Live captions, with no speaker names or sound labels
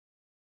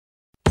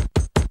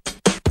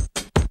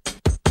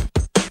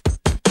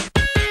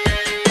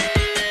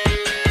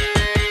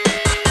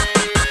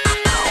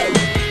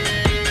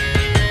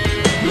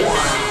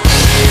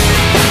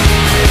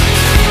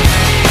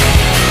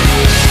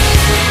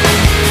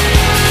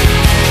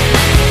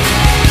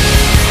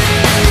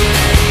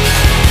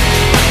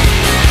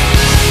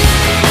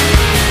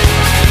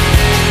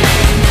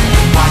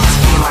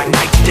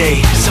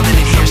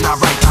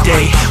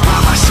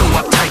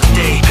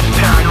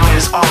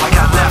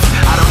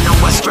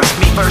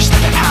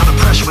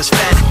was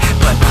fed.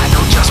 But I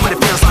know just what it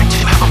feels like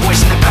to have a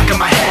voice in the back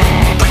of my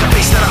head, like a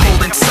face that I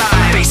hold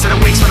inside, face that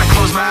awakes when I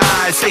close my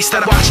eyes, face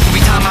that I watch every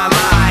time I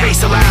lie,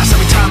 face that laughs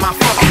every time I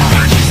fall.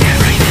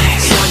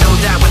 So I know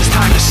that when it's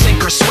time to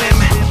sink or swim,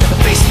 the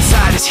face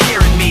inside is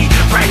hearing me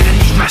right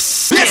underneath my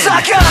skin. It's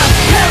like a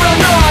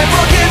paranoid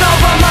looking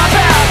over my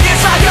back. It's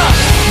like a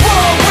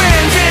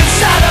whirlwind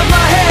inside of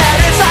my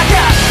head. It's like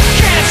I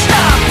can't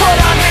stop what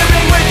I'm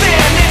hearing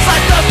within. It's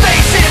like the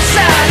face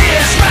inside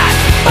is right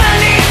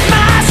beneath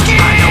my skin.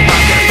 I know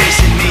I've got a face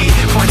in me,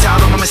 points out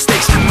all my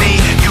mistakes to me.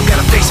 You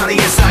got a face on the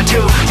inside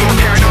too, your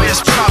paranoia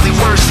is probably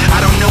worse. I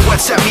don't know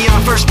what set me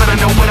on first, but I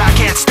know what I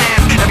can't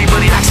stand.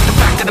 Everybody acts like the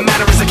fact of the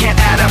matter is I can't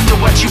add up to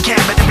what you can.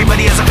 But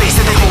everybody has a face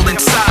that they hold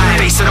inside,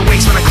 face that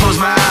awakes when I close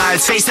my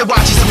eyes, face that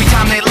watches